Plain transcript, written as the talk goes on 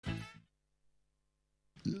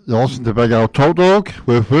listen to Big Al Top Dog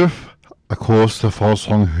with, of course, the first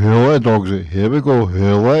song, Who Let the Dogs Out. Here we go,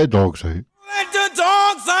 Who Let the Dogs Out. Let the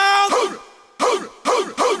dogs out! Who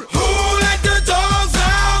let the dogs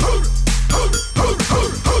out?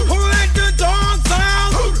 Who let the dogs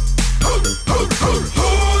out? Who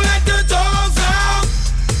let the dogs out?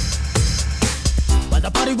 Well,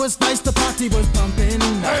 the party was nice, the party was pumping.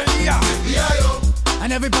 Hey, yeah,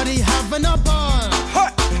 and everybody having a ball.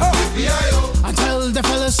 Until the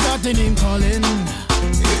fellas started name calling.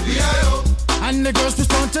 And the girls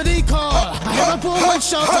respond to the call. I have a woman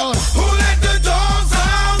shout out. Who let the dogs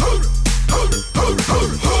out? Who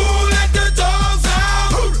let the dogs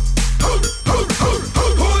out? Who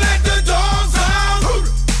let the dogs out?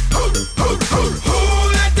 Who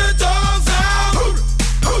let the dogs out?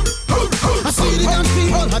 I see the dance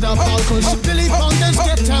people had a ball cause Billy Fountains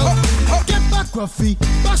get out. Get back Gruffy,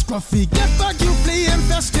 bash Gruffy, get back you flea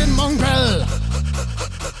infested mongrel.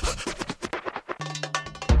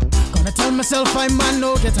 Gonna tell myself I man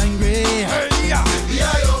no get angry. Hey, yeah,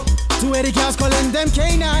 280 cars calling them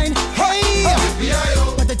K9. Hey,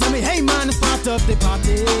 but they tell me, hey man, it's part of the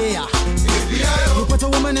party. You put a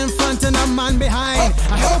woman in front and a man behind.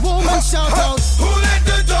 I have a woman shout out. Who let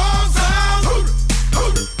the dogs out? Who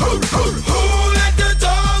let the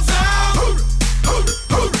dogs out? Who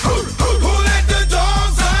let the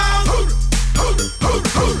dogs out? Who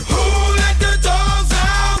let the dogs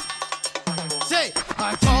out? Say,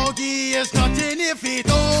 a doggy is nothing if he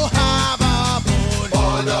don't have a bone.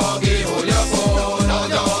 Oh doggy, hold your bone. Oh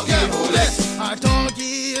doggy, hold it. A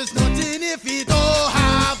doggy is nothing if he don't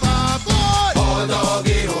have a bone. Oh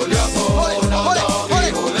doggy, hold your bone. Oh doggy,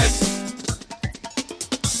 hold it.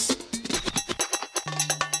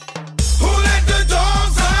 Who let the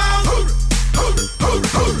dogs out? Who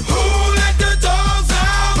let the dogs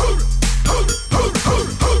out? Who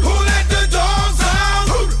let the dogs out?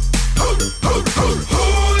 Who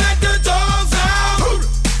let the dogs out?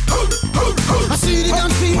 I see the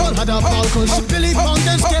dance people had a ball cause Billy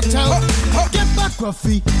Fountains get out. Get back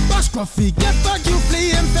Gruffy, bash Gruffy, get back you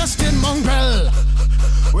flea infested mongrel.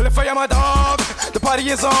 Well, if I am a dog, the party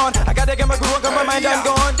is on. I gotta get my groove on, got my mind, I'm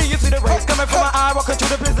gone. Do you see the rays coming from my eye? Walking through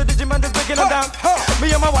the prison, Digimon is breaking them down.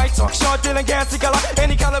 Me and my white talk, short, dealing, can't see color.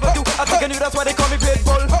 Any caliber do, I think I knew that's why they call me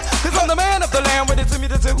Pitbull. Cause I'm the man of the land, with it to me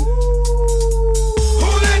to do. Who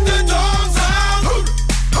let the dogs out? Who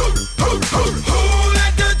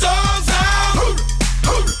let the dogs out? Who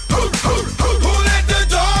let the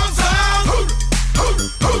dogs out? Who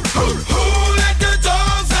let the dogs out? Who let the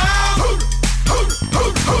dogs out?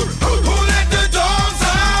 Who let the dogs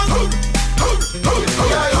out? Who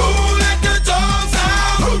let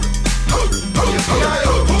the dogs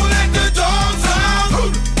out? Who let the dogs out?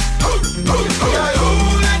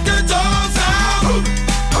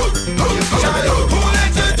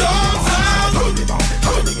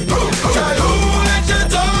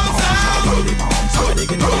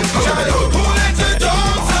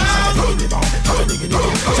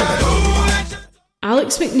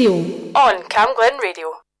 Alex McNeil on Cam Glen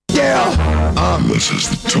Radio. This is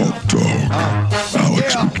the Top Dog,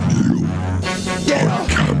 Alex McNeil, on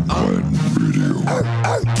Cam Glen Radio.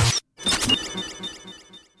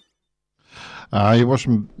 You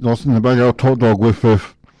watching the Big Al Top Dog with.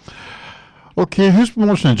 Okay, who's been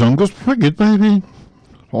watching the Jungle's pretty good, baby.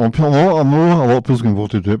 I know a lot of people's going to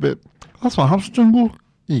vote to do it, but that's what happens, Jungle.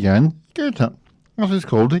 You can get it. That's what it's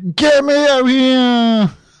called. Get me out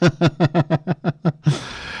here!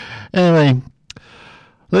 Anyway,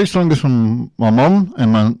 next song is from my mum and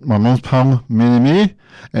my mum's pal, Minnie May.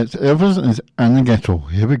 It's Elvis and it's in the Ghetto.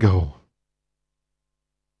 Here we go.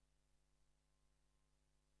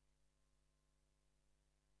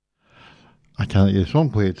 I can't get the song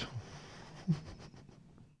played.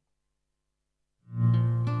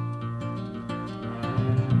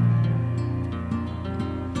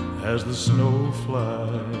 As the snow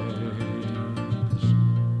flies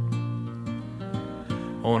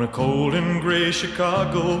on a cold and gray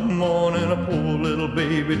Chicago morning, a poor little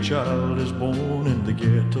baby child is born in the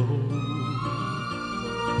ghetto,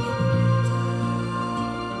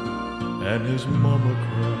 and his mama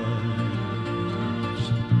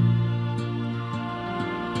cries,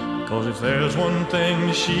 'cause if there's one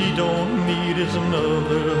thing she don't need, is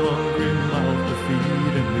another hungry mouth to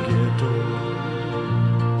feed in the ghetto.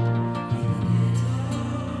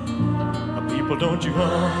 People, don't you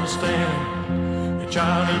understand? Your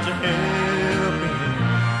child needs a helping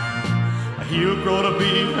hand. He'll grow to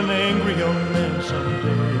be an angry young man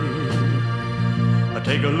someday.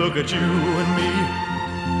 Take a look at you and me.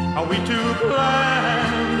 Are we too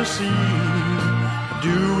blind to see?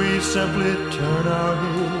 Do we simply turn our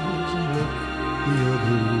heads and look the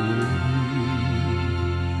other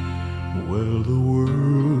well, the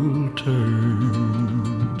world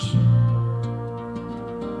turns.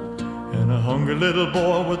 And a hungry little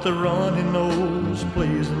boy with a runny nose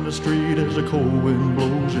plays in the street as the cold wind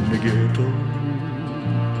blows in the ghetto.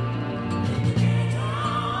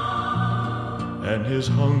 And his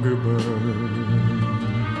hunger burns.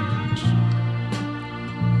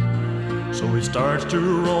 So he starts to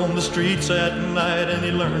roam the streets at night, and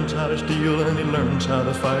he learns how to steal and he learns how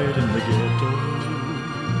to fight in the ghetto.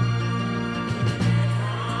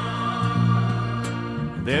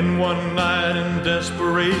 Then one night in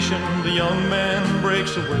desperation, the young man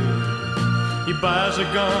breaks away. He buys a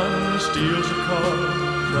gun, steals a car,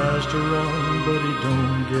 tries to run, but he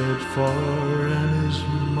don't get far, and his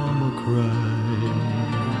mama cries.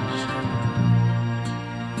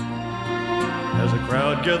 As a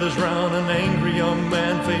crowd gathers round, an angry young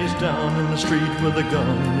man face down in the street with a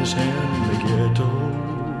gun in his hand in the ghetto.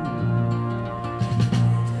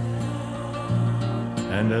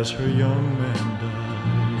 And as her young man dies,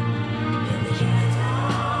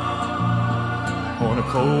 on a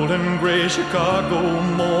cold and gray Chicago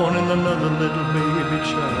morning, another little baby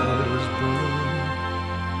child is born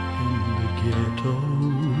in the ghetto.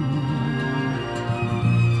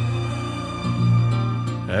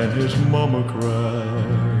 And his mama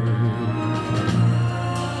cried.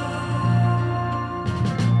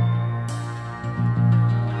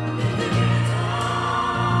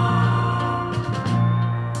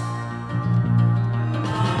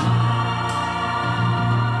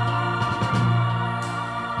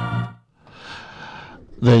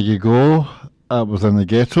 There you go. That was in the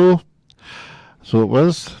ghetto. So it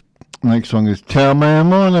was. Next song is Tell My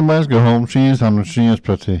Mom and Let's Go Home. She is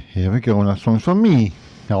pretty. Here we go. And that song's for me.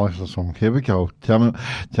 I like the song. Here we go. Tell me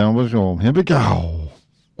what's going on. Here we go.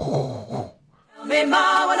 Tell me,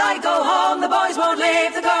 Ma, when I go home, the boys won't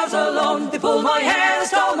leave the girls alone. They pull my hair, they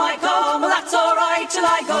stole my comb. Well, that's alright till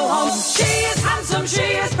I go home. She is handsome, she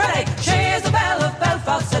is pretty. She is the belle of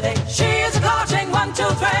Belfast City. She is a courting 1, 2,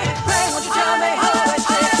 3. Pray, won't you tell me how I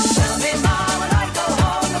feel? Tell me, Ma, when I go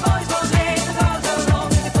home, the boys won't leave the girls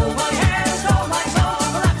alone. They pull my hair, they stole my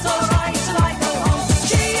comb. Well, that's alright till I go home.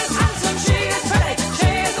 She is handsome, she is pretty. She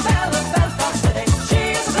is the belle of Belfast City. She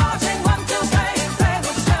is a courting 1, 2, 3. Pray,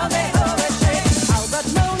 won't you tell me who is she? Albert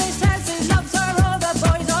Mooney says he loves her. All the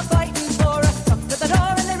boys are fighting for her. Knock at the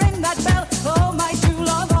door and they ring that bell. Oh, my true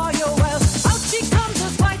love, are you well? Out she comes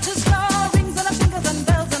as white as snow. Rings on her fingers and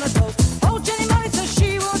bells on her toes. Oh, Jenny Murray says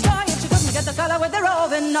she will die if she couldn't get the fella with the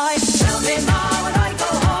roving knife. Tell me, Ma, when I go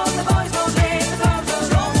home, the boys won't leave the girls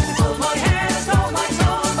alone. They pull my hair, they stole my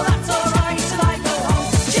comb. Well, that's alright till I go home.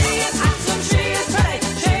 She is handsome, she is pretty.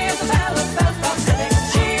 She is the belle of Belfast City.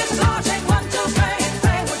 She is a courting 1, 2, 3.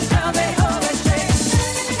 Pray, would you tell me who is she?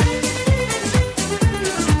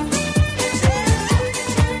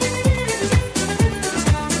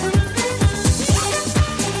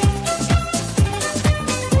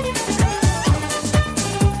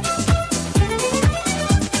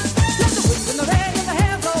 Let the wind and the rain and the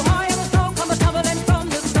hair blow high, and the snow come tumbling from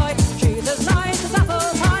the sky. She's as nice as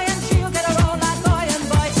apple pie, and she'll get her own lad by and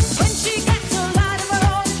by. When she gets a lad of her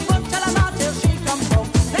own, she won't tell him not till she comes home.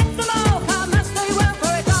 Let them all come as they will,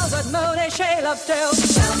 for it's all good moody she loves still.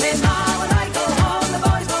 Tell me, Ma, when I go home, the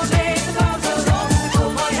boys won't leave the girls alone. They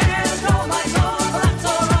pull my hair, they stole my comb. Well, that's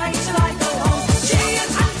alright till I go home. She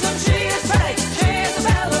is handsome, she is pretty. She is the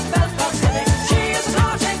belle of Belfast City. She is a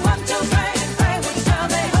courting 1, 2, 3. Pray, would you tell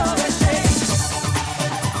me who is she?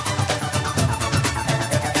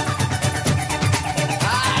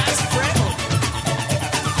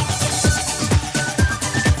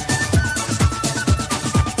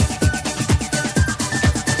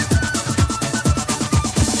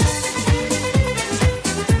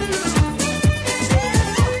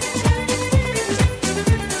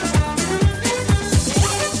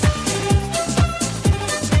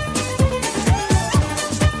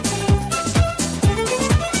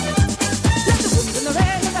 Let the wind and the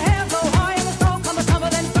rain and the hair blow high, and the snow come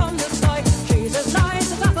tumbling from the sky. She's as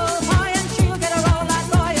nice as apple pie, and she'll get her own lad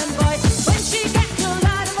by and by. When she gets a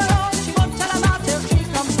lad of her own, she won't tell him out till she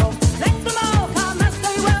comes home. Let them all come as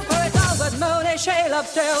they will, for it's all good moody she loves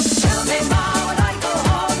still. Tell me, Ma, when I go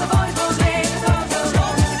home, the boys won't leave the girls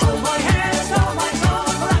alone. They pull my hair, they stole my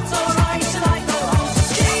comb. Well, that's alright till I go home.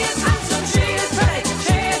 She is handsome, she is pretty.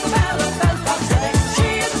 She is the belle of Belfast City. She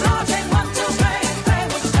is a courting 1, 2, 3. Pray,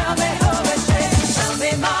 would you tell me who is she? Tell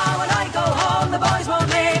me, Ma, when I go home, the boys won't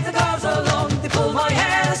leave the girls alone. They pull my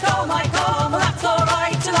hair, they stole my comb. Well, that's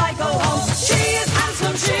alright till I go home. She is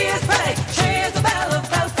handsome, she is pretty. She is the belle of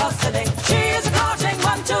Belfast City. She is a courting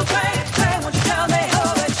 1, 2, 3. Pray, would you tell me who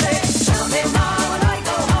is she? Tell me, Ma, when I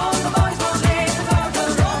go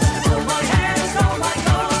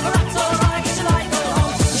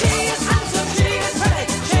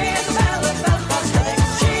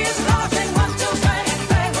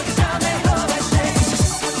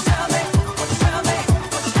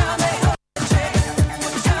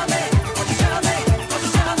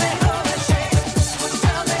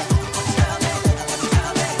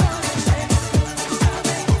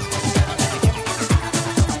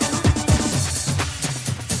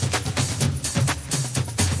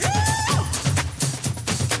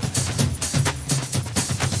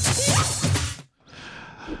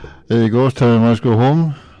There you go, Terry must go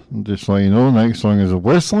home. Just so you know, next song is a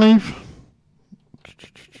Westlife.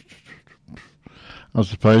 I'm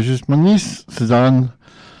surprised. My niece, Suzanne,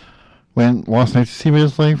 went last night to see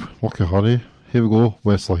Westlife. Lucky hurry. Here we go,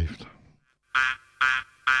 Westlife.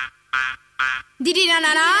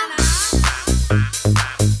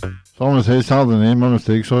 Someone says hard the name, my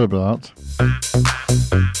mistake, sorry about that.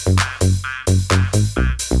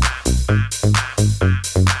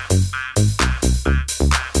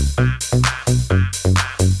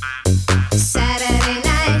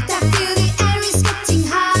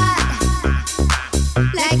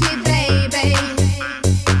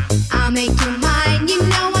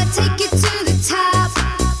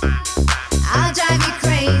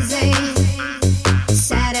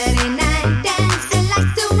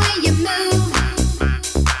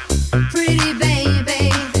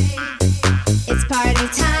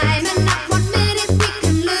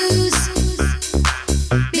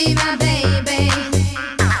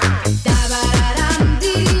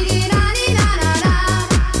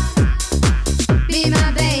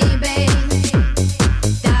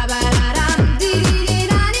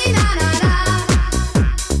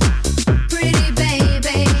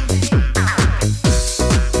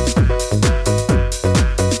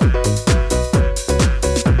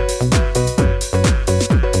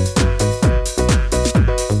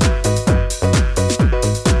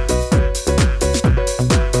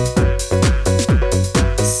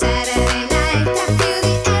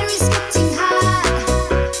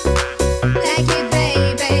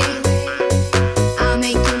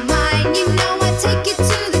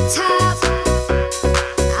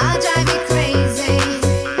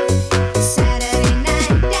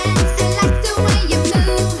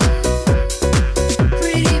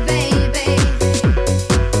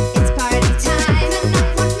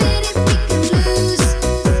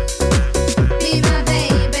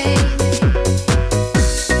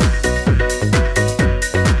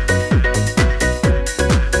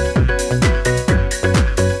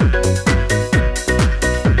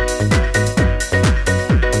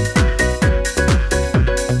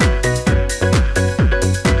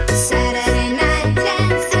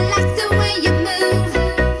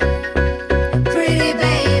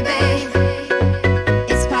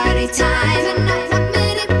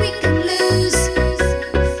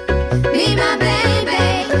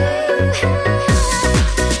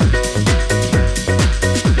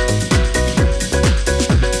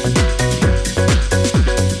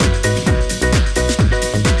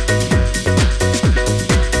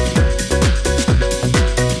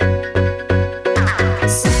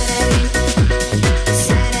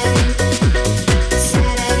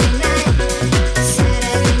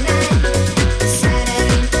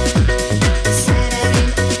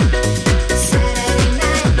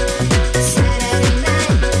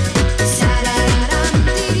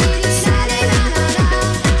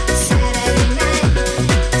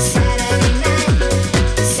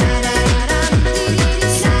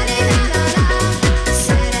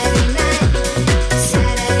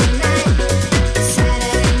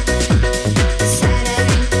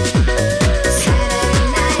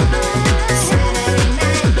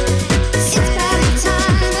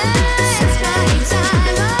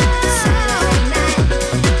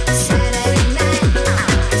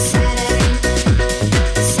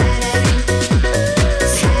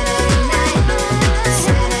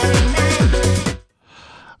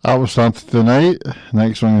 That was Saturday night.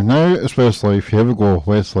 Next song is now. It's Westlife. Here we go,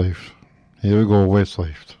 Westlife. Here we go,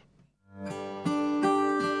 Westlife.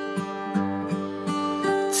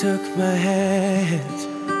 Took my hand,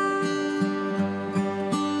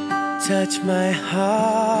 touched my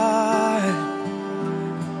heart,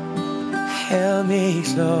 held me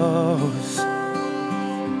close.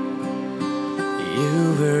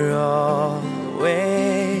 You were always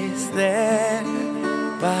there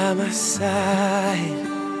by my side,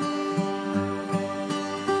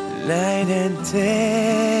 night and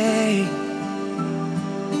day,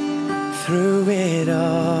 through it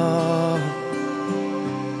all.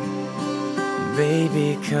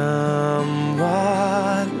 Baby, come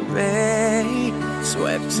what may,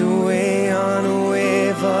 swept away on a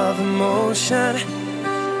wave of emotion.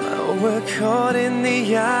 Oh, we're caught in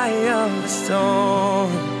the eye of the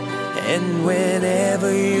storm. And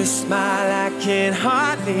whenever you smile, I can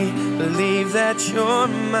hardly believe that you're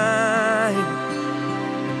mine.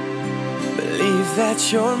 Believe that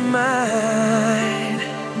you're mine.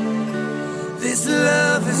 This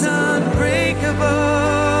love is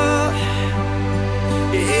unbreakable.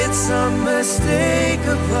 It's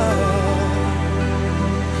unmistakable.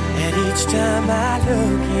 And each time I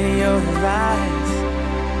look in your eyes,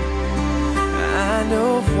 I I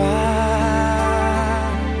know why.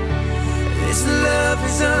 This love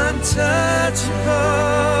is untouchable.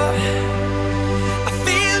 I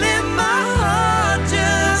feel in my heart,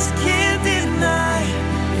 just can't deny.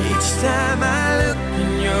 Each time I look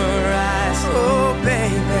in your eyes, oh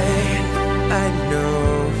baby, I know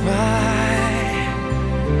why.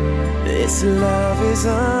 This love is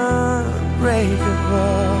unbreakable.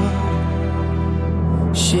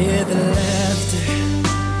 Share the laughter,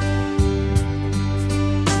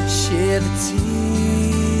 share the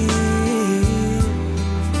tears.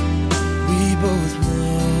 We both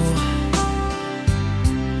know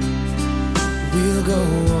we'll go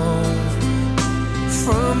on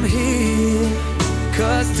from here,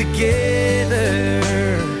 'cause together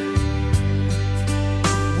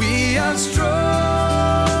we are strong.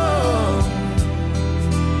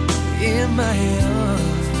 In my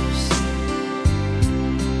arms,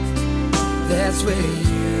 that's where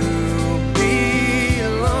you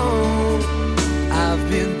belong. I've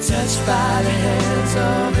been touched by the hands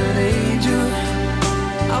of an angel.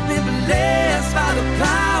 I've been blessed by the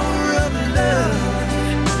power of love.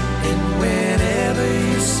 And whenever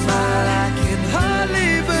you smile, I can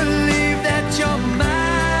hardly believe that you're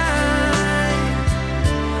mine.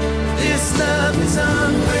 This love is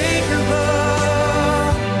unbreakable.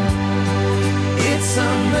 It's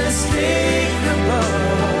unmistakable.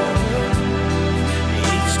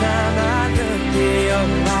 Each time I look in your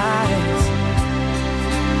eyes,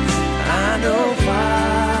 I know why.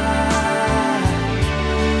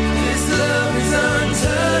 This love is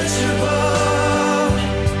untouchable.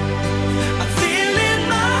 I feel in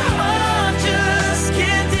my heart, just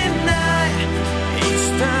can't deny. Each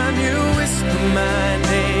time you whisper my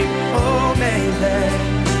name, oh baby,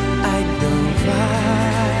 I know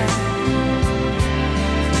why.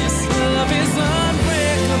 This love is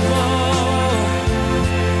unbreakable.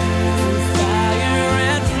 Fire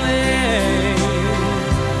and flame.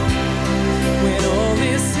 When all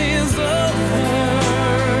this is over,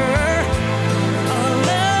 our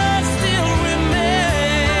love still remains.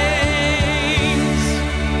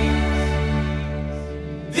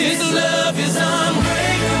 This love is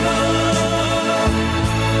unbreakable.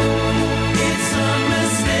 It's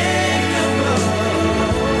unmistakable.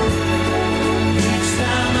 Each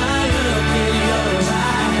time I look in your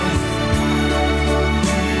eyes,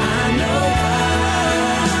 I know why.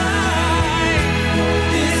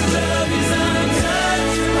 This love is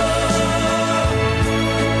untouchable.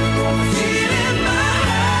 Feel in my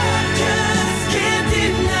heart, just can't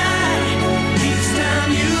deny. Each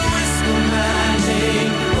time you whisper my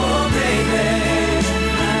name, oh baby,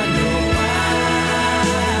 I know why.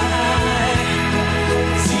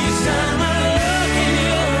 Each time I look in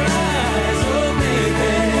your eyes, oh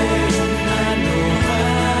baby, I know why.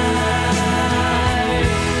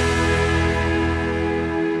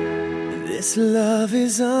 This love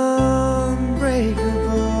is unbreakable.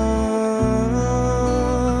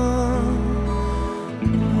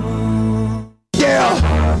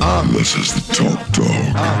 This is the Top Dog,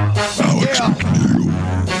 Alex McNeil,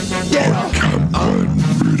 on Campline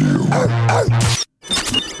Radio.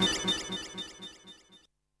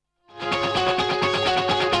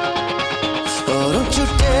 Oh, don't you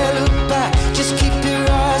dare look back, just keep your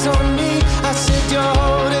eyes on me. I said you're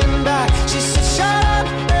holding back. She said shut up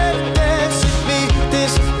and dance with me.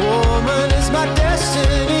 This woman is my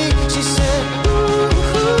destiny. She said ooh,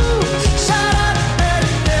 ooh, shut up and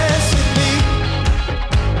dance with me.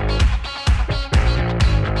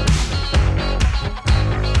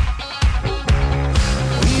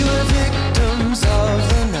 We were victims of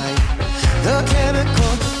the night, the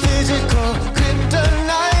chemical, physical,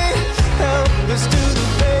 kryptonite. Help us to the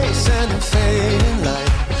base and the fading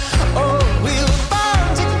light. Oh, we were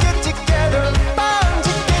bound to get together, bound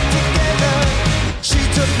to get together. She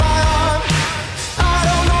took my arm, I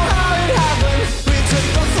don't know how it happened. We took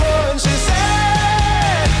the floor and she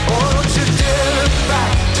said, oh, don't you dare look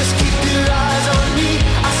back, just keep your eyes on me.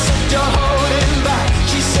 I said you're holding back.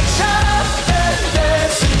 She said shut up and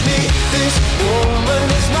dance with me. This woman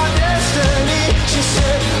is my destiny. She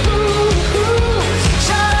said ooh, ooh.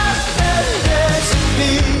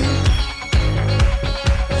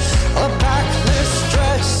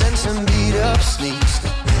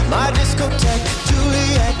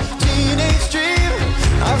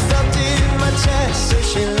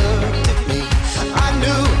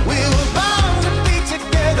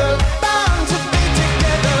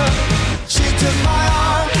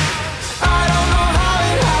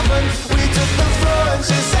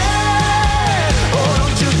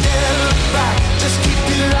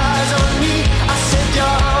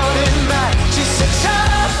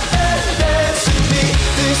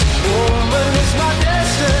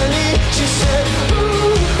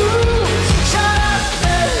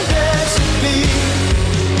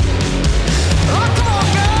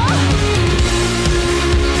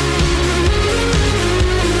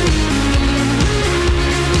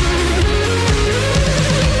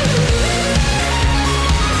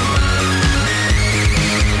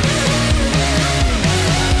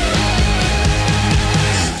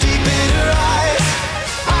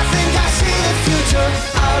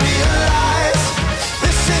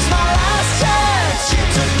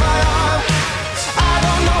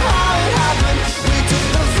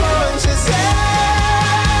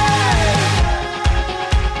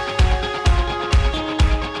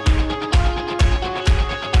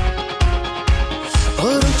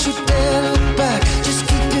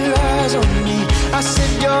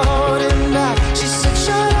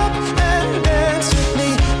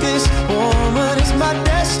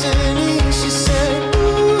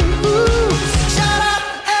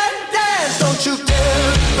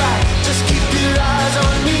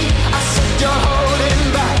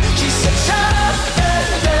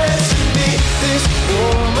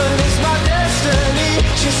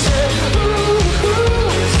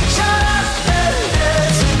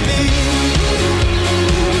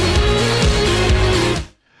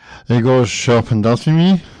 Here goes Shop and Dance with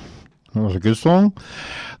Me. That was a good song.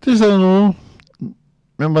 This I don't know.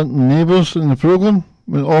 Remember Neighbours in the programme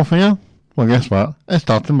went off here? Well, guess what? It's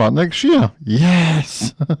starting back next year.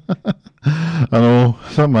 Yes! I know,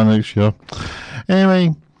 starting back next year.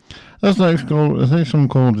 Anyway, this next song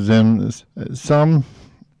called is Sam.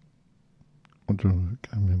 I can't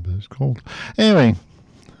remember what it's called. Anyway,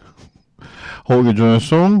 hope you enjoy the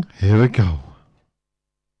song. Here we go.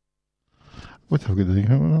 What have we got to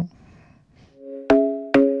do?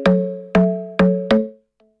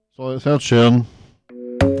 So it's our turn.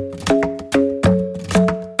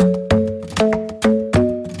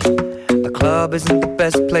 The club isn't the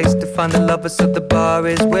best place to find the lovers, so the bar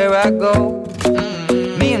is where I go.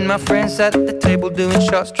 Me and my friends sat at the table doing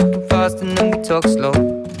shots, tripping fast, and then we talk slow.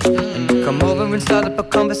 And you come over and start up a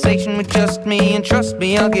conversation with just me, and trust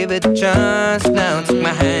me, I'll give it a chance. Now take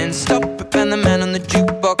my hand, stop it, and the man on the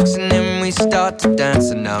jukebox, and then we start to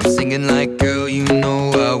dance. And now I'm singing like, girl, you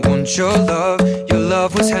know I want your love. Your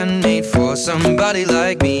love was handmade for somebody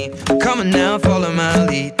like me. Come on now, follow my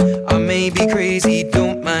lead. I may be crazy,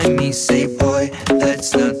 don't mind me. Say, boy,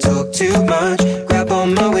 let's not talk too much. Grab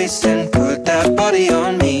on my waist and put that body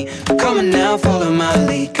on me. Come on now, follow my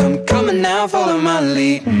lead. Come on now, follow my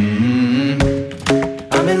lead. I'm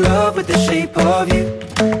in love with the shape of you.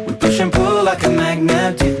 We push and pull like a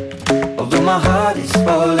magnet do. Although my heart is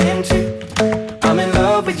falling too. I'm in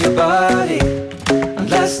love with your body. And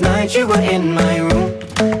last night you were in my room,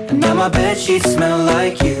 and now my bedsheets smell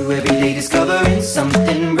like you. Every day discovering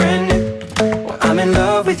something brand new. Well, I'm in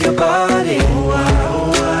love with your body.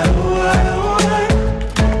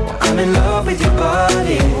 I'm in love with your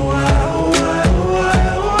body.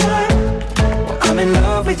 I'm in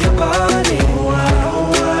love with your body.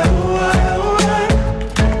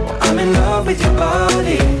 I'm in love with your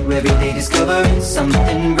body. Every day discovering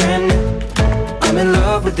something brand new. I'm in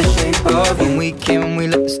love with the shape of you. When we came, we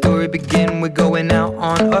let the story begin. We're going out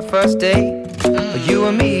on our first date. You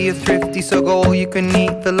and me are thrifty, so go all you can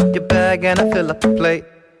eat. Fill up your bag and I fill up the plate.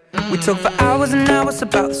 We talk for hours and hours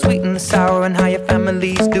about the sweet and the sour, and how your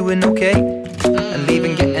family's doing okay. And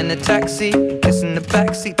leaving, getting a taxi, kissing the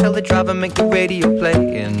backseat, tell the driver make the radio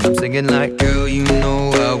play. And I'm singing like, girl, you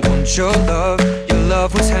know I want your love. Your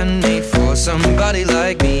love was handmade for somebody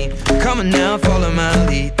like me. Come on now, follow my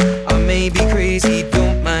lead. I may be crazy,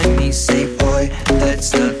 don't mind me. Say, boy,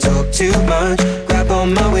 let's not talk too much. Grab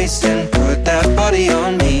on my waist and put that body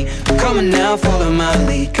on me. Come on now, follow my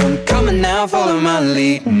lead. Come on now, follow my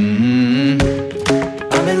lead. I'm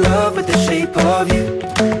in love with the shape of you.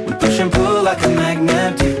 We push and pull like a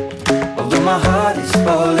magnet do. Although my heart is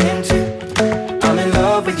falling too. I'm in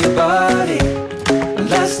love with your body.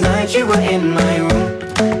 Last night you were in my room,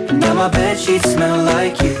 and now my bedsheets smell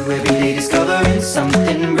like you. Every day discovering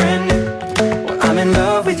something brand new. Well, I'm in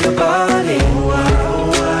love with your body.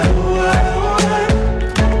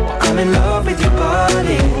 I'm in love with your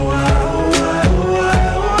body.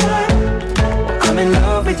 I'm in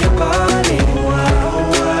love with your body.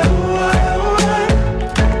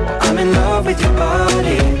 I'm in love with your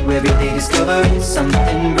body. Every day discovering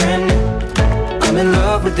something brand new. I'm in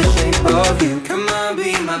love with the shape of you. Come on,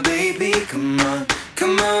 be my baby, come on.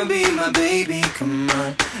 Come on, be my baby, come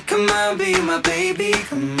on. Come on, be my baby,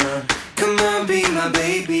 come on. Come on, be my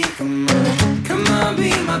baby, come on. Come on,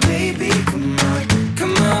 be my baby, come on.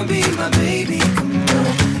 Come on, be my baby, come on.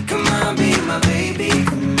 Come on, be my baby,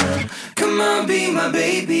 come on. Come on, be my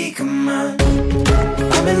baby, come on.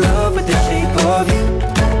 I'm in love with the shape of you.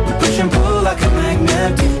 We push and pull like a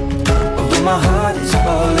magnet do. Although my heart is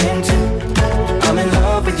falling too. I'm in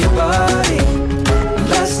love with your body.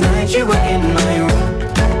 Last night you were in my room,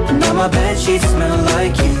 and now my bedsheets smell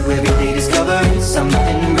like you. Every day discovering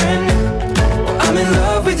something brand new. I'm in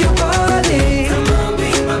love with your body. Come on,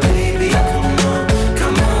 be my baby. Come on,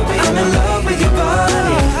 come on, be I'm in love with your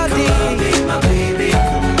body. Come on, be my baby.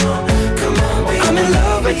 Come on, come on, be I'm in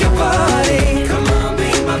love with your body. Come on, be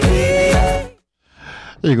my baby.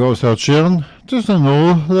 There you go, South Sharon. Just to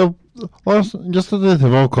know, yesterday the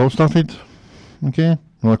World Cup started. Okay,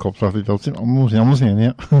 World Cup started. I'm almost saying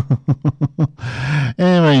it.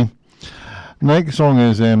 Anyway, next song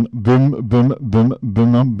is Boom Boom Boom Boom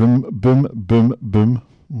Boom Boom Boom Boom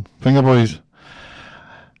Finger Boys.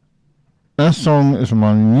 This song is from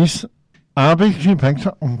my niece Abby. She picked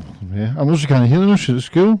it. Yeah, I know she can't hear it. She's at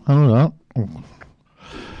school. I know that.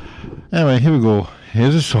 Anyway, here we go.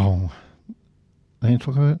 Here's a song. I need to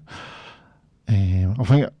talk about it. I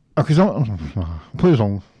think okay, so play a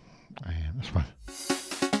song. That's fine.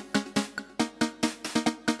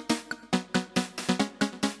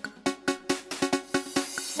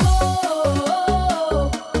 Whoa, whoa,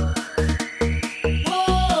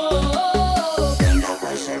 whoa.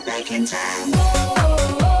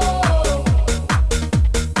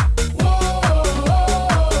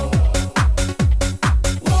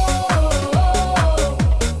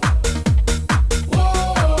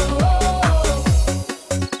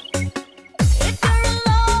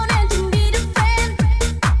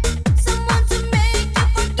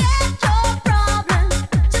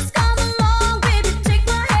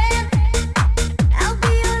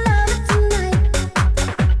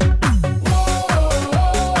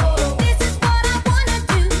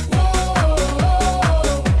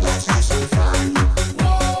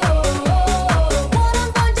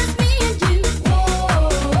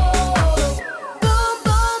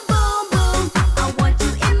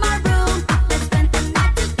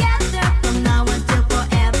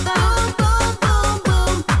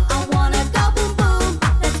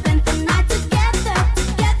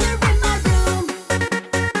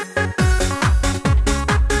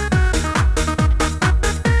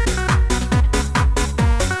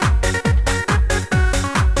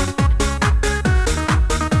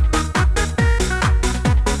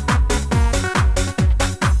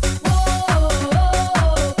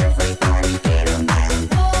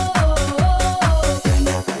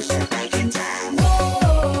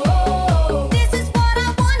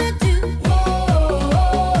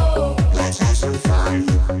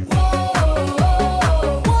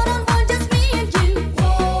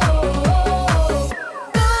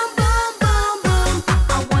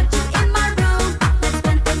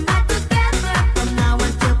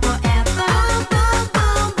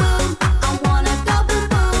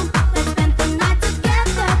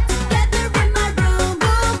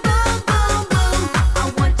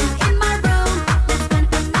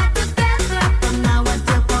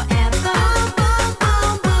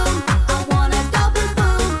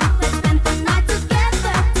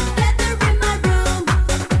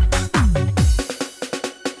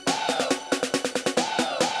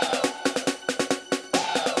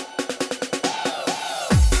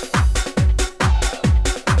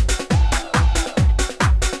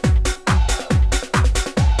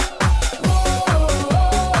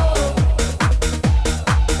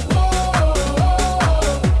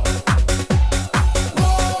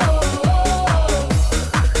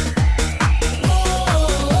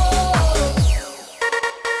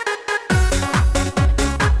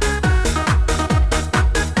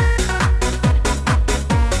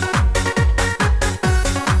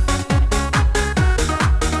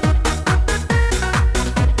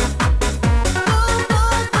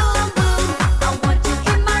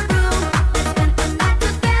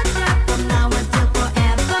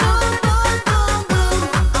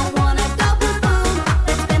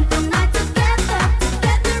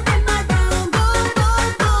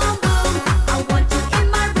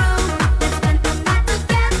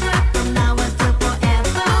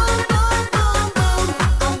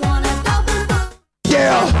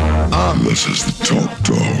 Top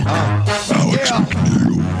Dog, Alex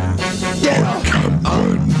McNeil, on Cameron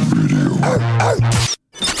Radio.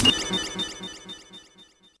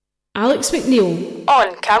 Alex McNeil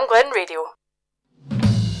on Cam Glen Radio.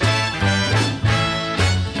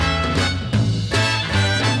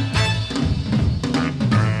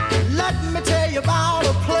 Let me tell you about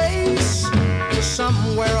a place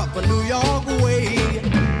somewhere up in New York way,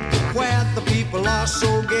 where the people are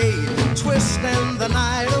so gay, twisting the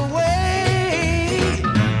night away.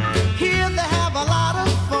 Here they have a lot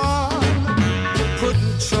of fun,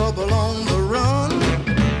 putting trouble on the run.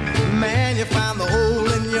 Man, you find the old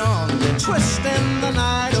and young, twisting the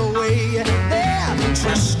night away. They're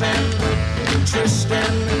twisting,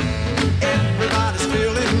 twisting. Everybody's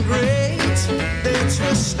feeling great. They're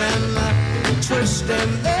twisting,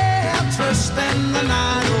 twisting. They're twisting the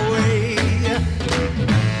night away.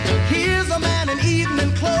 Here's a man in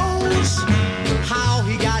evening clothes. How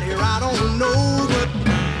he got here, I don't know. But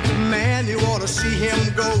man, you ought to see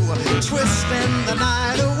him go, twisting the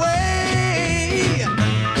night away.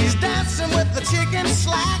 He's dancing with the chicken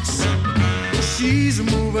slacks. She's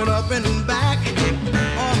moving up and back.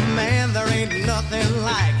 Oh man, there ain't nothing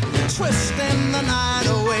like twisting the night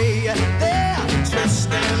away. They're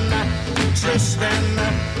twisting, twisting.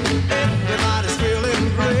 Everybody's feeling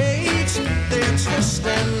great. They're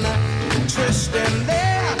twisting, twisting.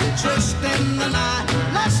 They're twisting the night.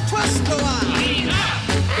 Let's twist the while. Lean up.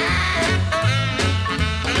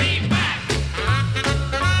 Lean back.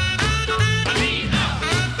 Lean up.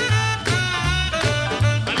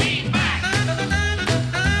 Lean back.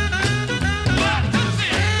 One, two,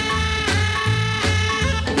 three.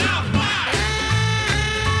 Now fly.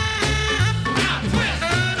 Now twist.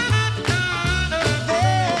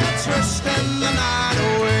 They're twisting the night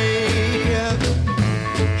away.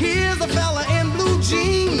 Here's a fella in blue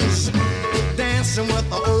jeans, dancing with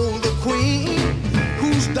the older queen,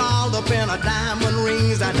 who's dolled up in her diamond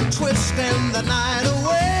rings and twisting the night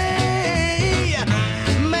away.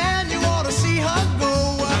 Man, you ought to see her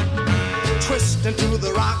go, twisting to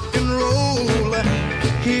the rock and roll.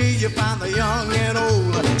 Here you find the young and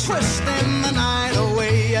old, twisting the night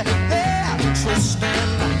away. They're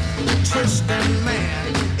twisting, twisting,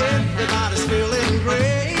 man. Everybody's feeling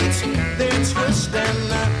great. They're twisting,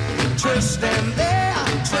 twisting. They're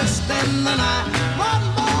twisting the night. One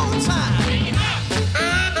more time. Lean up.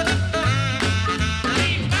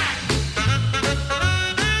 Lean back.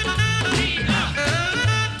 Lean up.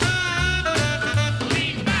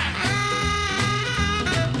 Lean back.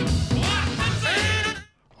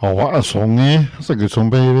 Oh, what a song, eh? That's a good song,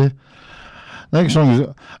 baby. Next song is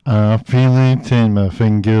I feel it in my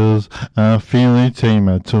fingers, I feel it in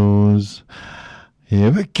my toes. Here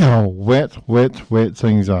we go. Wet, wet, wet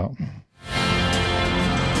things up.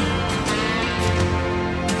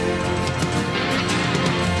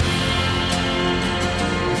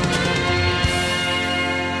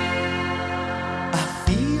 I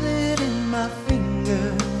feel it in my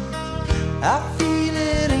finger, I feel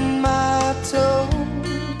it in my toe.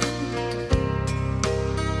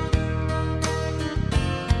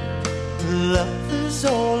 Love is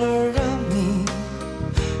all around me,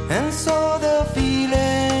 and so the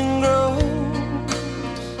feeling grows.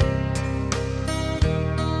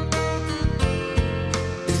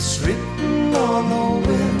 It's written on the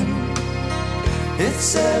wind,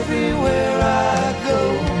 it's everywhere I go.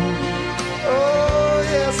 Oh,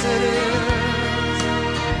 yes it is.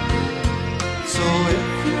 So if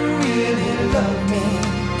you really love me,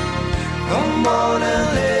 come on and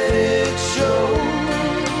let it show.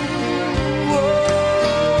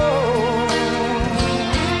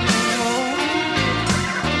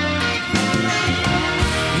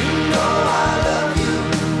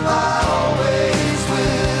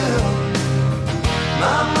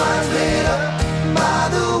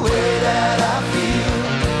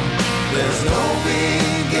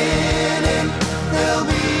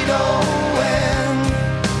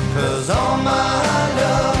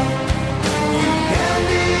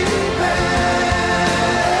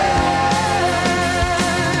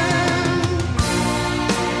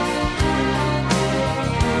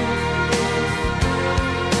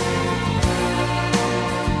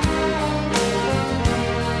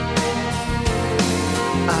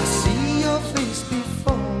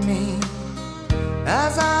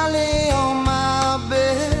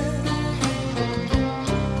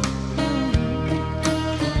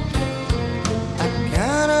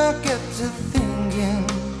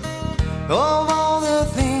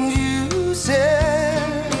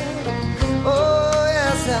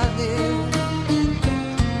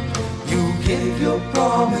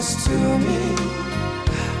 promise to me,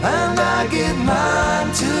 and I give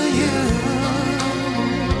mine to you.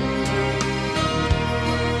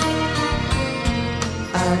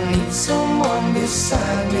 I need someone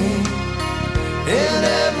beside me in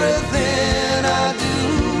everything I do.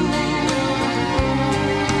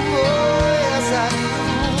 Oh, yes, I do.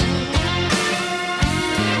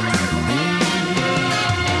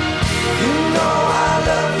 You know I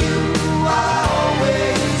love you, I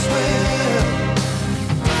always will.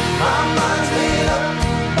 My mind's made up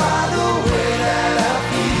by the way that I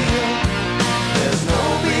feel. There's no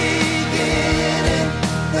beginning,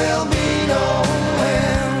 there'll be no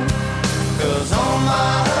end. 'Cause on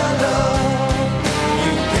my love,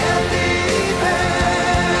 you can depend.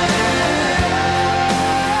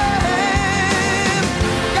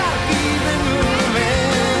 Gotta keep it moving.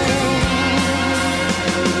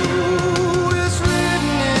 Ooh, it's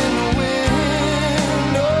written in the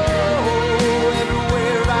wind. Oh,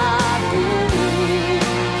 everywhere I go.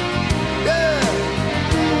 Yeah.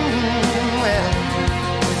 Well,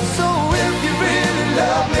 so if you really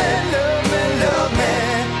love me, love me, love me,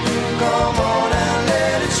 come on and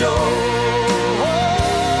let it show.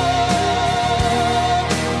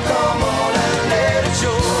 Come on and let it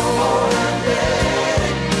show.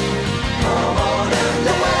 Come on and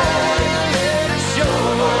let it show.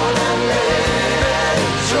 Come on and let it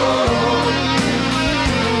show.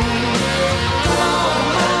 Come on and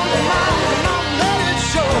let it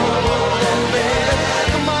show. Come on and let it show.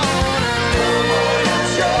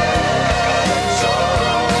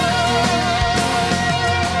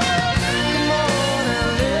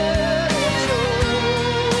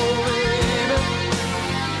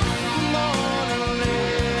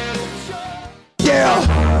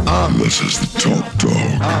 This is the Top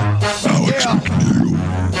Dog, Alex McNeil,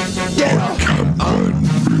 on Camglen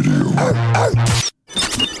Radio.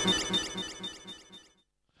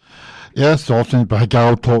 Yes, often by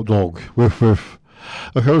Gal Top Dog. Woof woof.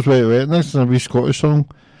 Look, I was right. Next is a wee Scottish song.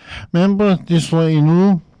 Remember, just to let you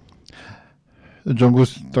know, the jungle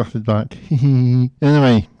started back.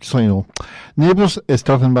 Anyway, just let you know. Neighbours is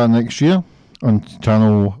starting back next year on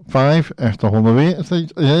Channel 5 after Home Away.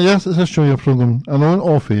 Yes, it's a show your programme. I know it's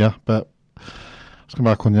off here, but let's come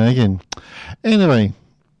back on there again. Anyway,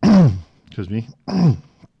 excuse me.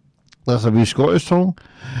 That's a wee Scottish song.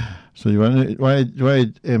 So you want to sit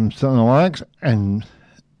and relax and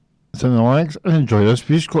enjoy this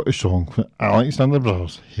wee Scottish song from Alexander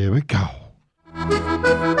Brothers. Here we go.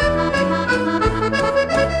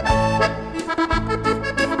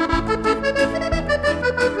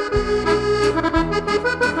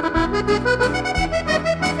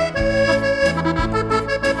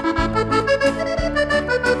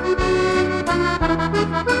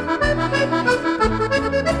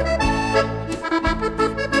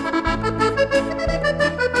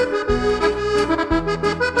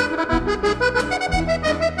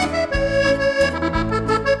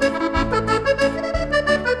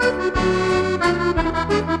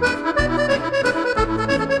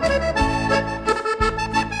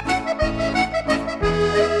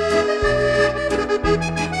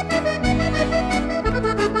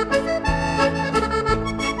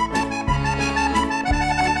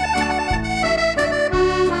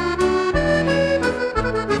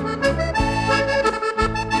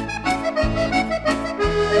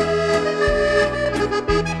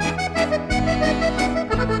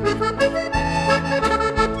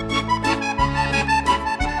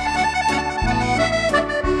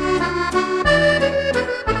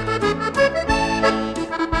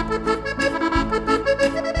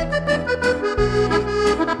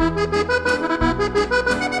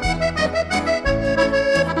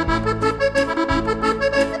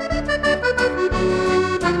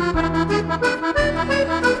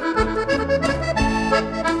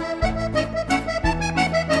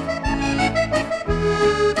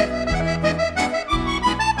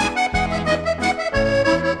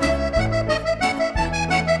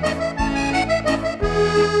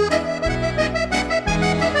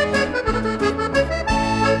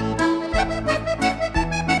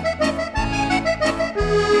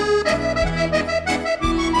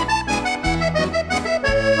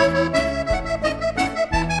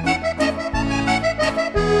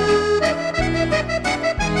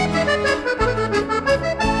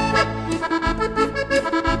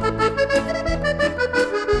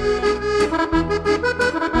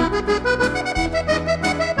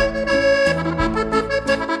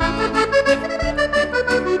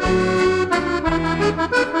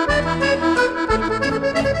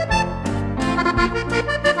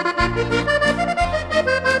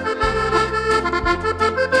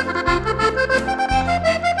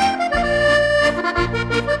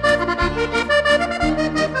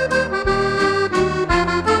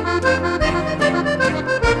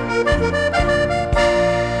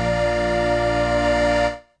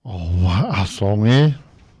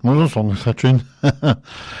 little song is Hatching.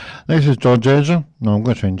 Next is George Edger. No, I'm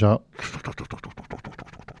going to change that.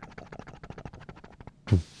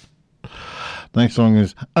 Next song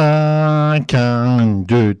is I can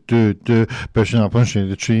do, pushing up on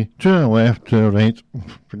the tree, to the left, to the right.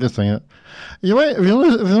 Forget saying it. You might,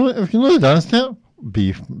 if you know the dance step,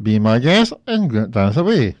 be my guest and dance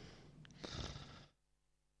away.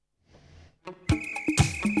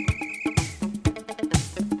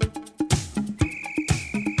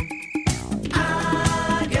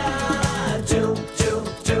 I got do,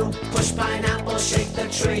 push pineapple, shake the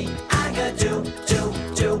tree. I got do,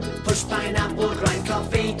 push pineapple, grind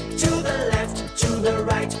coffee. To the left, to the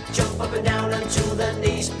right, jump up and down and to the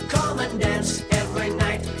knees. Come and dance every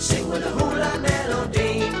night, sing with a hula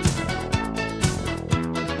melody.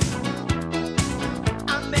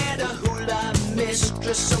 I met a hula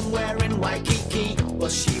mistress somewhere in Waikiki. Well,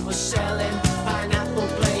 she was selling pineapple,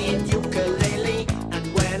 playing ukulele.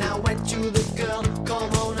 And when I went to the girl,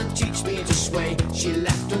 come on and teach me to sway, she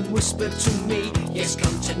laughed and whispered to me, yes,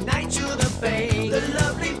 come tonight to the bay. The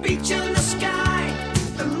lovely beach and the sky,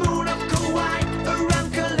 the moon of Kauai,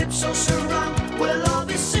 around Calypso Sarong, we'll all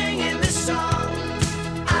be singing this song.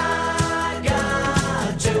 I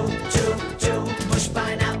got do, push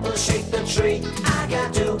pineapple, shake the tree. I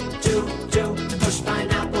got do, push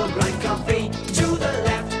pineapple, grind coffee. To the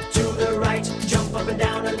left, to the right, jump up and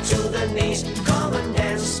down and to the knees. Come and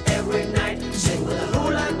dance every night, sing with a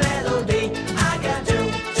hula melody. I got do,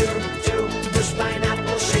 push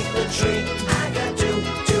pineapple, shake the tree. I got do,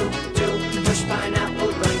 push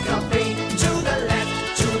pineapple, grind coffee. To the left,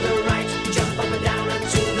 to the right, jump up and down and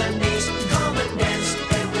to the knees. Come and dance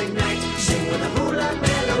every night, sing with a hula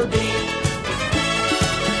melody.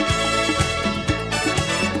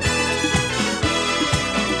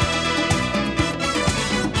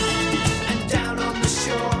 And down on the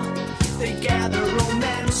shore, they gather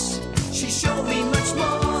romance. She showed me much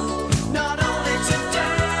more, not only to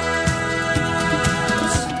dance.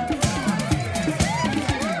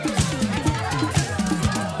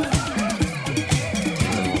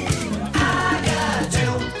 I got do,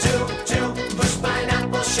 push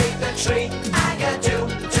pineapple, shake the tree. I got do,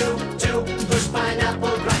 push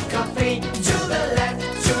pineapple, grind coffee. To the left,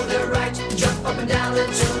 to the right, jump up and down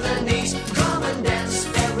and to the knees. Come and dance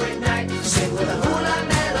every night, sing with a hula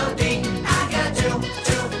melody. I got do,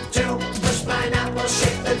 push pineapple,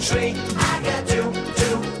 shake the tree. I got do,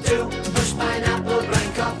 push pineapple,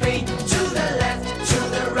 grind coffee. To the left, to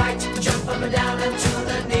the right, jump up and down and to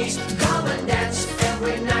the knees. Come and dance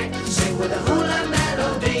every night, sing with a hula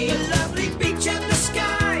melody. The lovely beach and the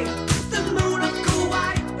sky, the moon of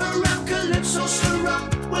Kauai, around Calypso Sarong,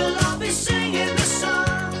 we'll all be singing the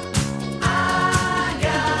song. I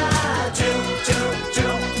got do,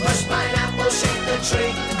 push pineapple, shake the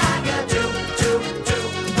tree. I got do,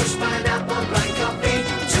 push pineapple, grind coffee.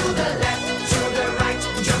 To the left, to the right,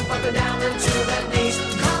 jump up and down and to the knees.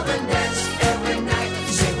 Come and dance every night,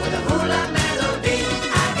 sing with a hula melody.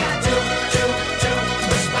 I got do,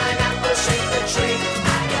 push pineapple, shake the tree.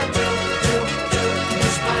 I got do,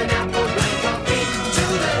 push pineapple, grind coffee. To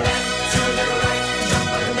the left, to the right, jump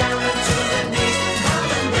up and down and to the knees. Come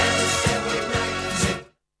and dance every night, sing.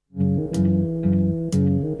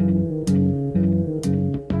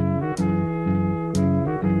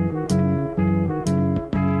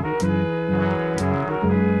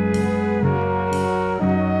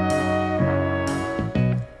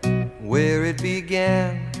 Where it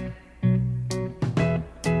began,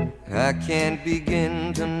 I can't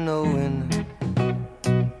begin to knowing,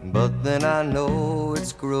 but then I know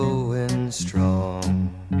it's growing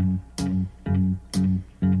strong.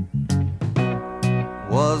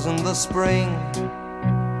 Wasn't the spring,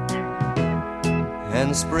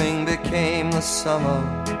 and spring became the summer.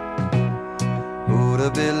 Who'd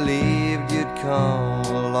have believed you'd come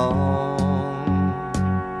along?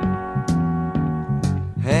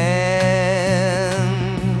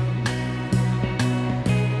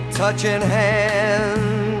 Touching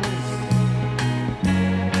hands,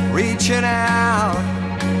 reaching out,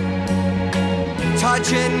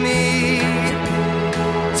 touching me,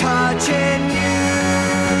 touching you.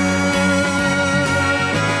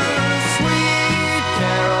 Sweet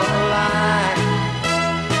Caroline,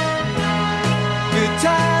 good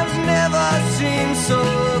times never seem so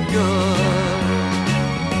good.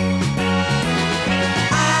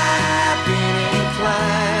 I've been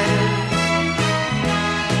inclined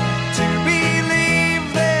to believe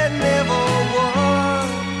there never was,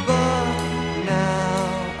 but now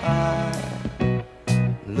I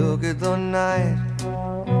look at the night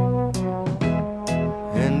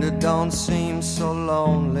and it don't seem so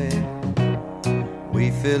lonely. We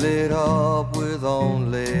fill it up with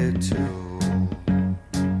only two.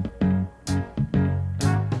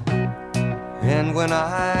 And when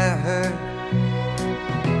I hurt,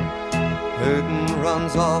 hurting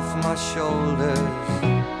runs off my shoulders.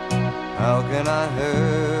 How can I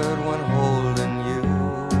hurt when holding you?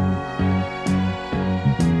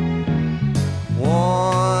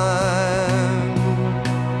 Warm,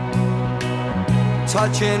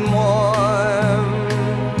 touching warm,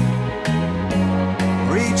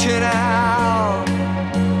 reaching out,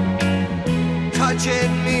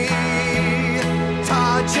 touching me,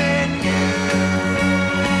 touching you.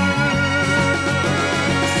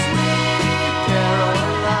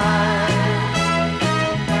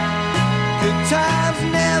 Times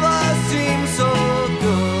never seem so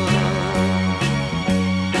good.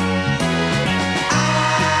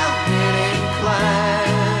 I've been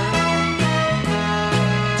inclined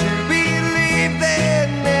to believe they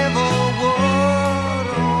never would.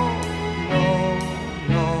 Oh,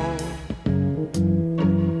 no,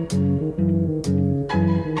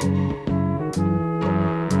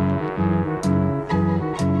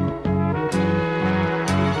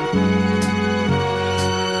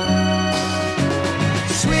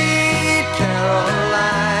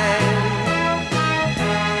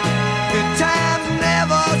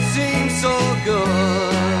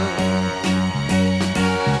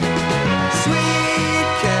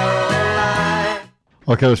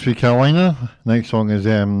 Okay, Sweet Carolina. Next song is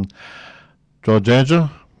George Edger,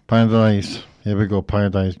 Paradise. Here we go,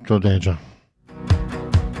 Paradise, George Edger.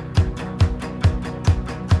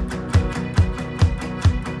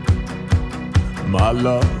 My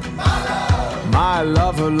love, my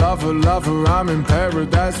lover, lover, lover, I'm in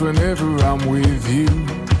paradise whenever I'm with you.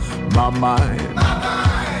 My mind,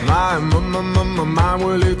 my mind,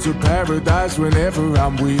 well, it's a paradise whenever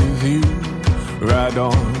I'm with you. Ride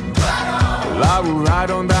on. I will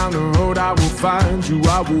ride on down the road, I will find you,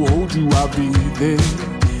 I will hold you, I'll be there.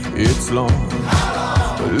 It's long,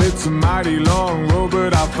 well, it's a mighty long road,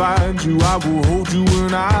 but I'll find you, I will hold you,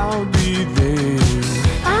 and I'll be there.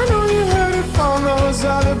 I know you heard it from those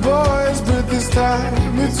other boys, but this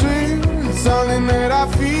time it's real, it's something that I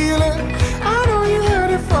feel it. I know you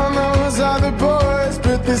heard it from those other boys,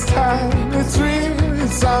 but this time it's real,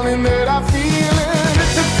 it's something that I feel it.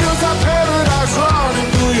 It feels like paradise running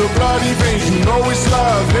through your bloody veins. You know it's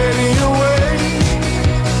love heading your way.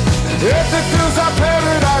 If it feels like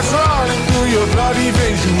paradise running through your bloody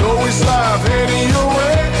veins, you know it's love heading your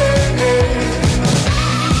way.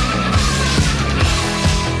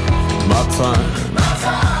 My time, my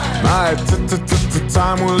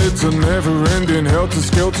time, well, it's a never-ending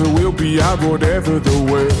helter-skelter. We'll be out whatever the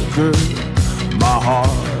weather. My heart,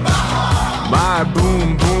 my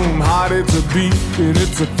boom, boom, heart, it's a beat and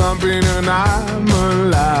it's a thumping and I'm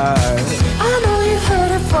alive. I know you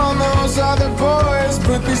heard it from those other boys,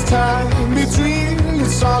 but this time it's real,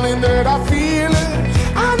 it's something that I feel it.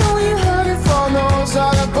 I know you heard it from those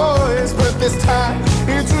other boys, but this time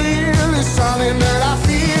it's real, it's something that I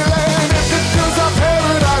feel it. If it feels like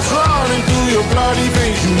paradise running through your bloody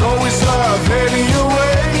veins, you know it's love heading your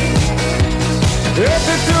way. If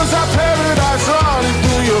it feels like paradise running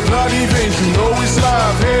through your bloody veins, you know it's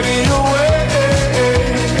love heading your way.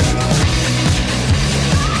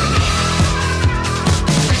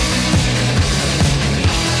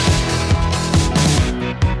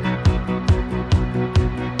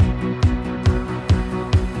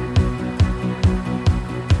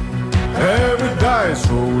 Paradise,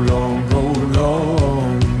 roll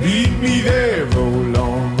on, meet me there, roll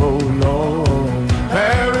on,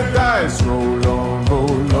 paradise, roll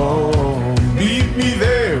on, meet me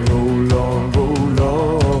there, roll on,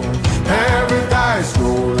 paradise,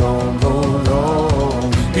 roll on,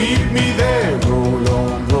 meet me there, roll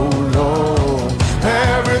on,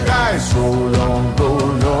 paradise, roll on,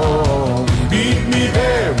 meet me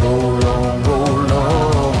there, roll on,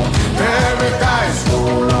 paradise,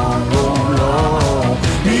 roll on,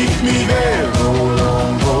 meet me there, roll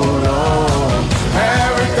on,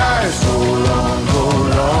 paradise, roll on,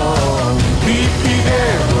 meet me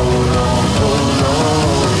there, roll on.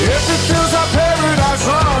 If it feels like paradise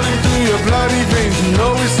running through your bloody veins, you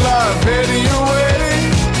know it's love heading your way.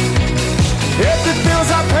 If it feels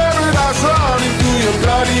like paradise running through your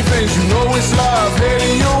bloody veins, you know it's love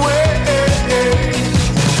heading your way.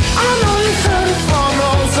 I know you heard it from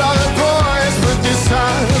those other boys, but this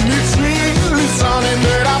time it's real, it's something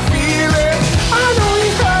that I feel it. I know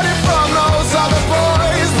you heard it from those other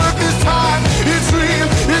boys, but this time it's real,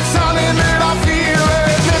 it's something that I feel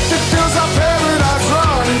it. If it feels like paradise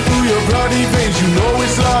running through your bloody veins, you know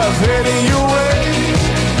it's love heading your way.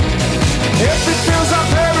 If it feels like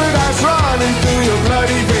paradise running through your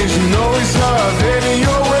bloody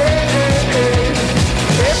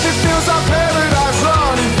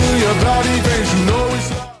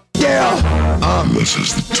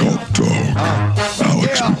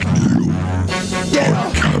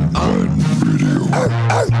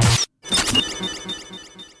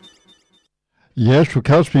Yes, you'll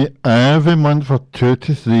catch me every month for 2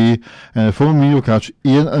 to 3, and for me you'll catch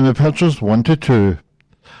Ian and the Pictures 1 to 2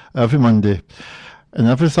 every Monday. And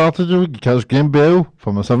every Saturday you catch Game Bell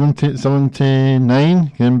from a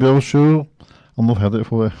 79 Game Bell show. I've not heard it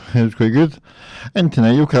before, it's quite good. And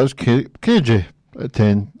tonight you'll catch KJ at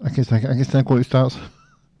 10. I can think what it starts.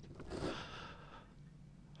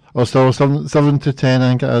 Or still 7 to 10, I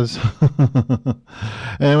think it is.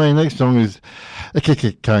 Anyway, next song is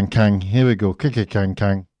Kiki Kang Kang. Here we go, Kiki Kang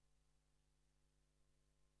Kang.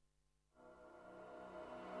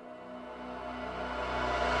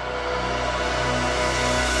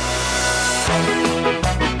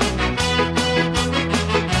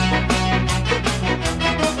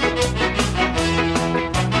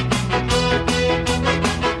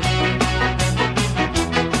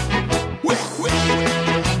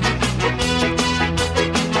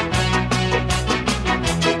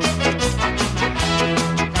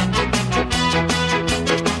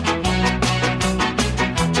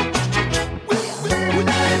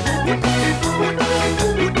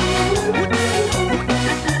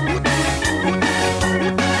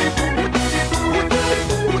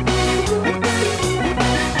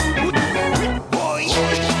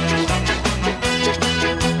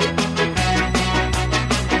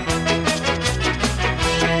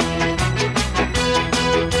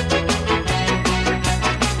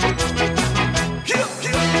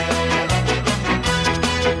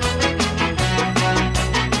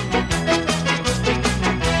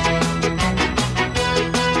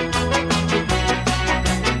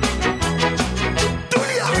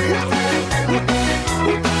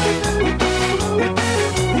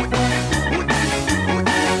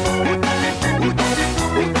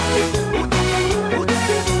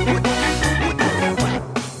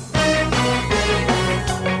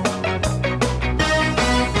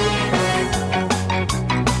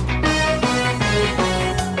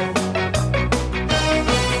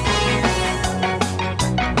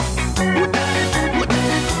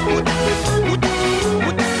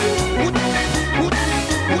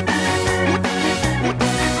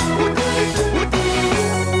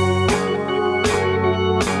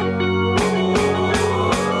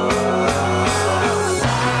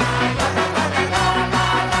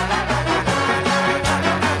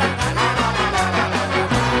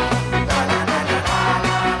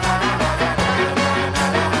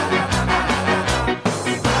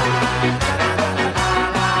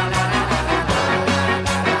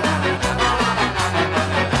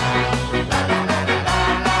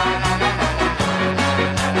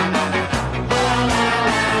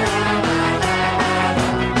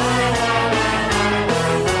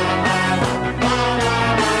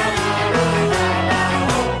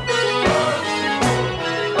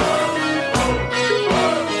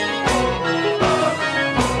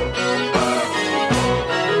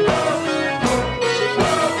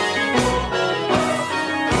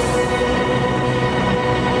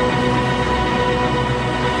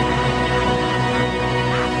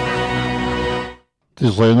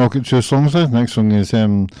 There's like I'll get 2 songs there. Next song is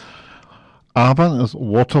ABBA, it's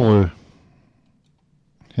Waterloo.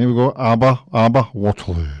 Here we go, ABBA,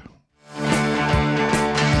 Waterloo.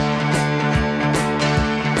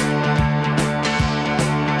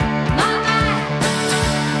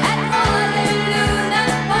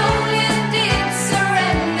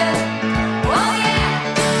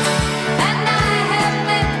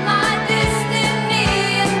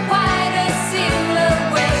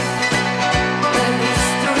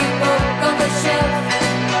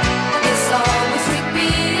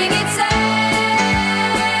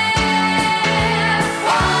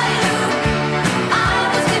 Why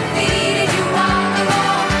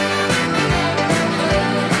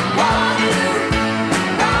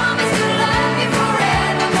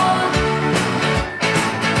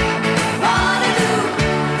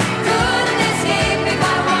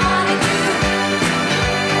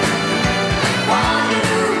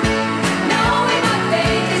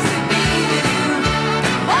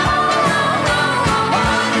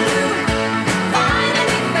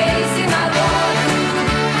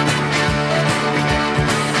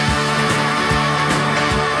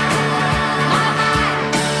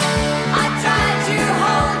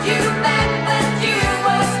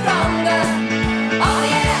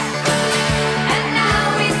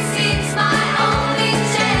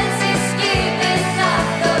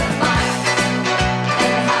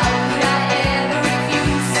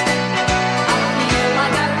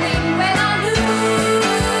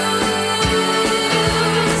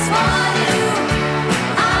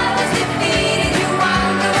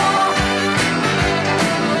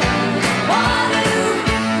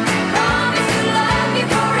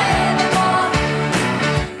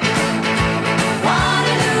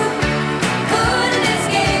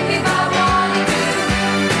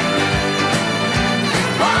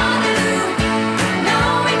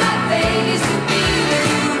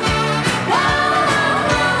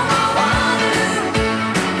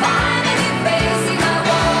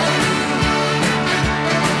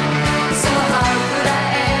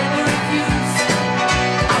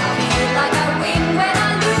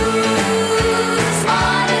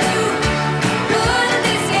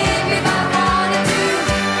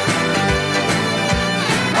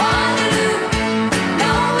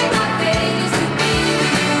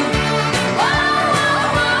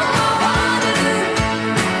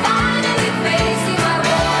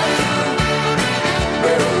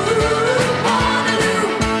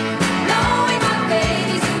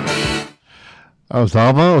That was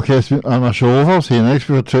Alba. Okay, I'm my show over. See you next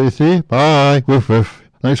week for 23. Bye. Woof woof.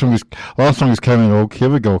 Last song is Kim Minogue. Here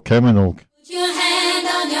we go, Kim Minogue. Put your hand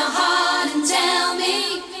on your heart and tell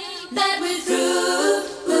me that we're through.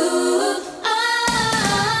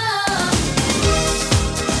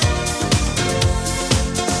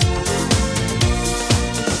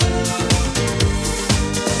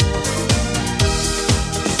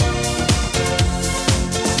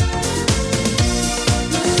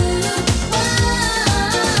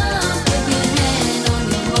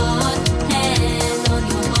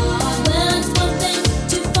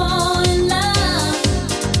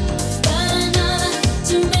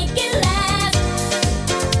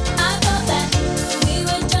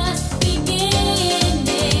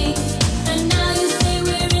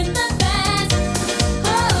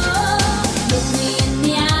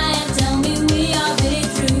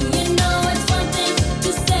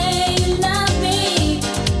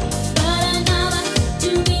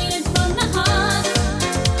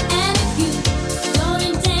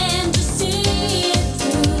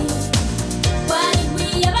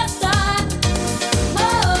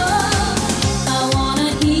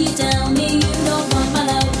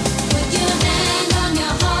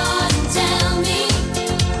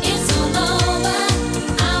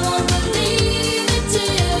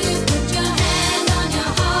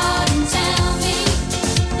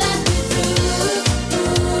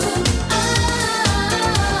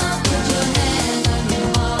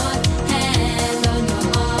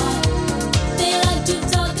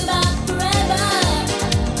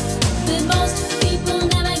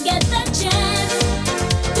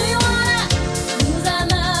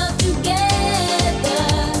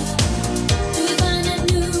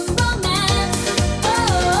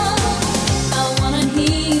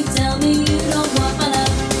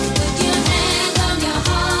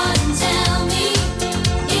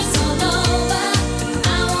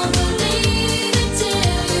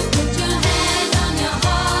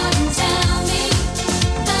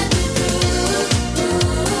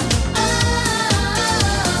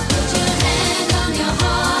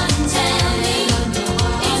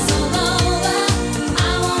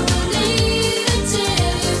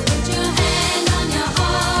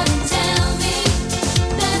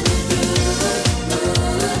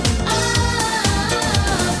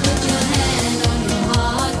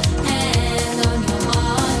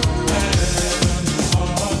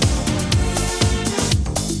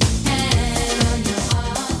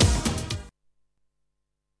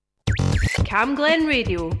 Camglen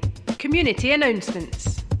Radio. Community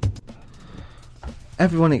announcements.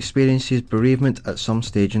 Everyone experiences bereavement at some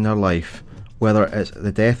stage in their life, whether it's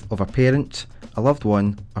the death of a parent, a loved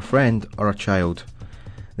one, a friend or a child.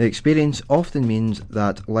 The experience often means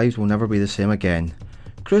that lives will never be the same again.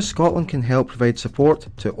 Cruise Scotland can help provide support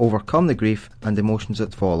to overcome the grief and emotions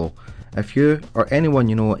that follow. If you or anyone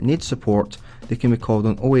you know needs support, they can be called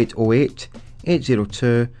on 0808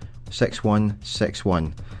 802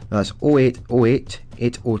 6161. That's 0808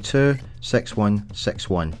 802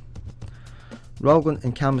 6161. Raglan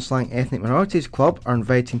and Cambuslang Ethnic Minorities Club are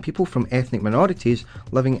inviting people from ethnic minorities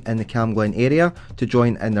living in the Camglen area to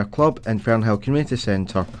join in their club in Fernhill Community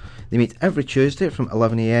Centre. They meet every Tuesday from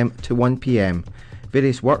 11am to 1pm.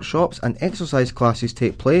 Various workshops and exercise classes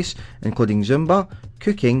take place, including Zumba,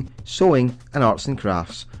 cooking, sewing and arts and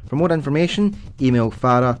crafts. For more information, email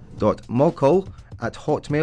farah.moghul@hotmail.com.